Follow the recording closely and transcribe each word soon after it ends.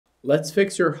Let's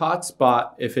fix your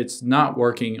hotspot if it's not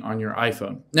working on your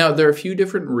iPhone. Now, there are a few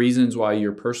different reasons why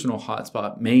your personal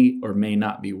hotspot may or may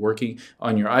not be working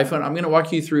on your iPhone. I'm going to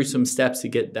walk you through some steps to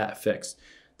get that fixed.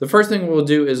 The first thing we'll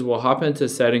do is we'll hop into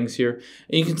settings here,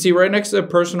 and you can see right next to the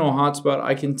personal hotspot,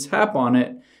 I can tap on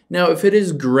it. Now, if it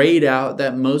is grayed out,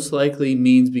 that most likely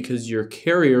means because your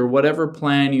carrier, whatever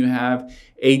plan you have,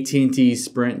 AT&T,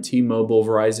 Sprint, T-Mobile,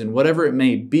 Verizon, whatever it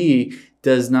may be,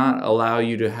 does not allow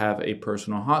you to have a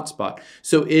personal hotspot.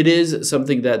 So it is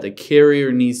something that the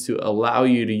carrier needs to allow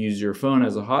you to use your phone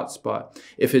as a hotspot.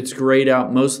 If it's grayed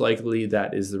out, most likely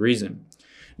that is the reason.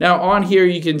 Now on here,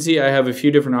 you can see I have a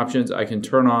few different options. I can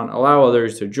turn on allow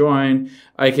others to join.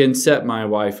 I can set my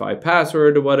Wi-Fi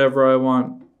password to whatever I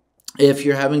want. If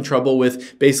you're having trouble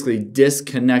with basically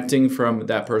disconnecting from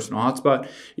that personal hotspot,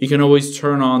 you can always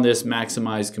turn on this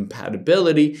maximize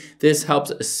compatibility. This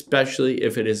helps especially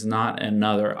if it is not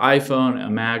another iPhone, a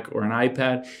Mac, or an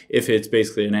iPad, if it's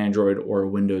basically an Android or a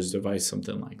Windows device,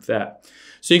 something like that.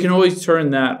 So you can always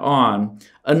turn that on.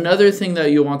 Another thing that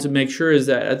you'll want to make sure is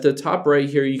that at the top right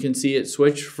here, you can see it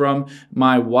switched from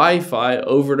my Wi-Fi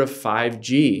over to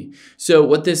 5G. So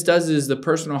what this does is the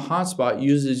personal hotspot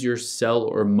uses your cell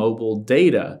or mobile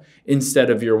data instead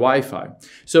of your Wi-Fi.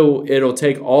 So it'll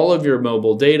take all of your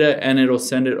mobile data and it'll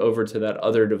send it over to that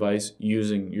other device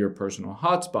using your personal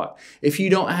hotspot. If you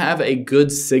don't have a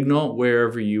good signal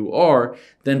wherever you are,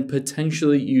 then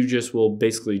potentially you just will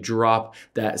basically drop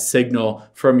that signal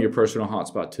from your personal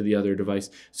hotspot to the other device.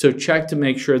 So check to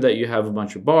make sure that you have a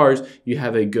bunch of bars, you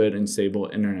have a good and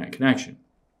stable internet connection.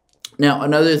 Now,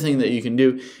 another thing that you can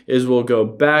do is we'll go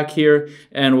back here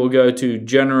and we'll go to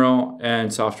General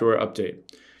and Software Update.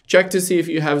 Check to see if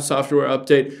you have a software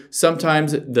update.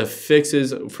 Sometimes the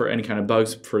fixes for any kind of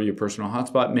bugs for your personal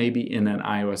hotspot may be in an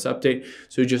iOS update,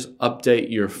 so just update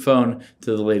your phone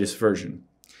to the latest version.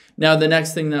 Now, the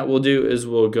next thing that we'll do is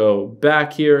we'll go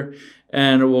back here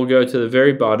and we'll go to the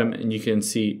very bottom, and you can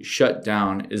see shut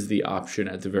down is the option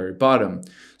at the very bottom.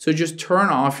 So just turn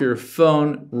off your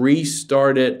phone,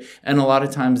 restart it, and a lot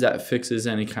of times that fixes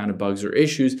any kind of bugs or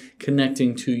issues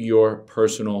connecting to your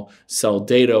personal cell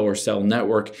data or cell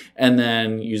network, and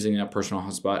then using that personal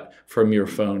hotspot from your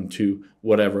phone to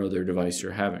whatever other device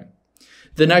you're having.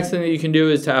 The next thing that you can do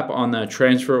is tap on that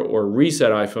transfer or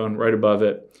reset iPhone right above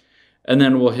it, and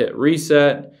then we'll hit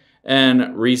reset.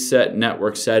 And reset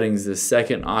network settings, the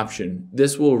second option.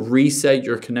 This will reset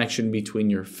your connection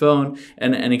between your phone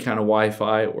and any kind of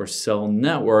Wi-Fi or cell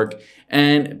network.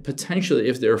 And potentially,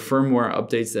 if there are firmware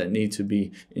updates that need to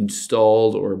be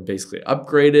installed or basically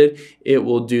upgraded, it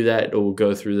will do that. It will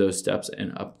go through those steps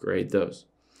and upgrade those.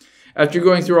 After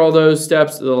going through all those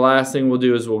steps, the last thing we'll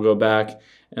do is we'll go back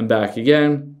and back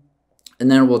again. And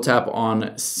then we'll tap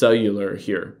on cellular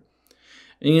here.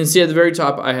 And you can see at the very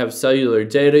top, I have cellular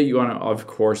data. You want to, of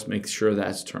course, make sure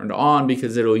that's turned on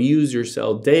because it'll use your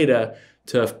cell data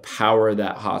to power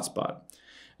that hotspot.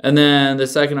 And then the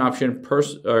second option,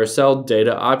 cell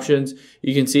data options,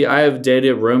 you can see I have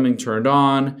data roaming turned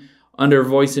on. Under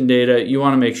voice and data, you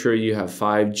want to make sure you have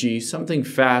 5G, something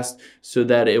fast so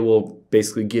that it will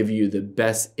basically give you the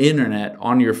best internet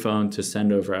on your phone to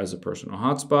send over as a personal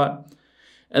hotspot.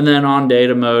 And then on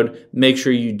data mode, make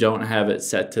sure you don't have it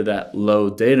set to that low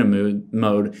data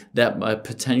mode that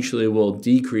potentially will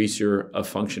decrease your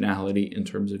functionality in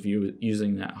terms of you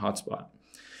using that hotspot.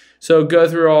 So go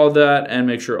through all of that and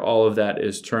make sure all of that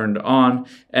is turned on.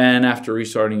 And after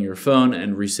restarting your phone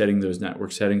and resetting those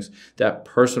network settings, that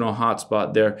personal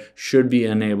hotspot there should be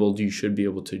enabled. You should be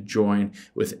able to join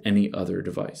with any other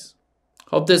device.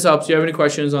 Hope this helps. If you have any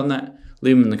questions on that,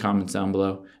 leave them in the comments down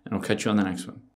below, and I'll catch you on the next one.